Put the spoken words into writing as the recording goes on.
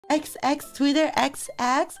XX Twitter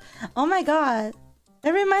XX. Oh my god.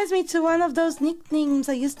 That reminds me to one of those nicknames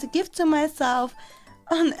I used to give to myself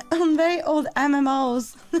on very old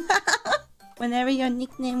MMOs. Whenever your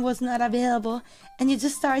nickname was not available and you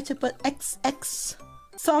just started to put XX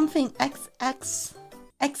something XX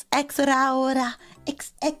Raora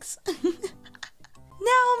XX.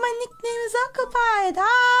 Now my nickname is occupied.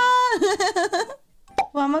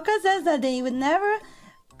 FUWAMOCO says that they would never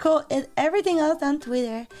call it everything else on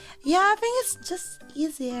Twitter. Yeah, I think it's just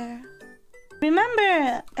easier.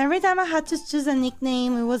 Remember, every time I had to choose a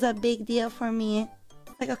nickname, it was a big deal for me.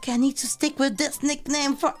 Like, okay, I need to stick with this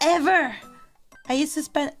nickname forever. I used to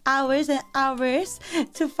spend hours and hours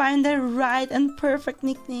to find the right and perfect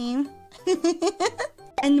nickname.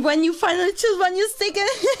 And when you finally choose one, you stick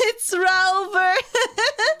it, it's Raora.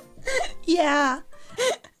 Yeah.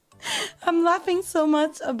 I'm laughing so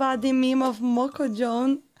much about the meme of Moko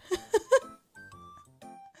Joan.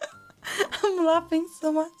 I'm laughing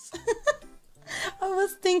so much. I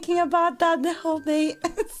was thinking about that the whole day.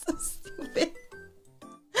 It's so stupid.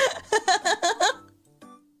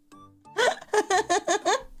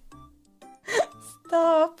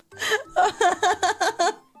 Stop.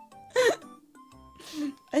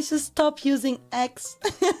 I should stop using X.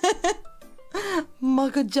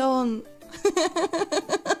 Moko Joan.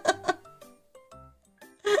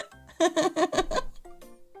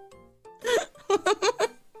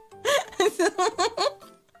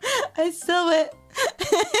 I still it.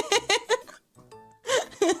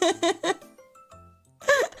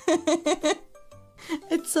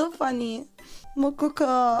 It's so funny.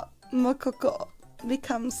 Mokoko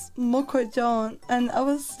becomes Moko Joan, and I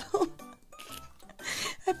was so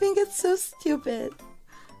I think it's so stupid.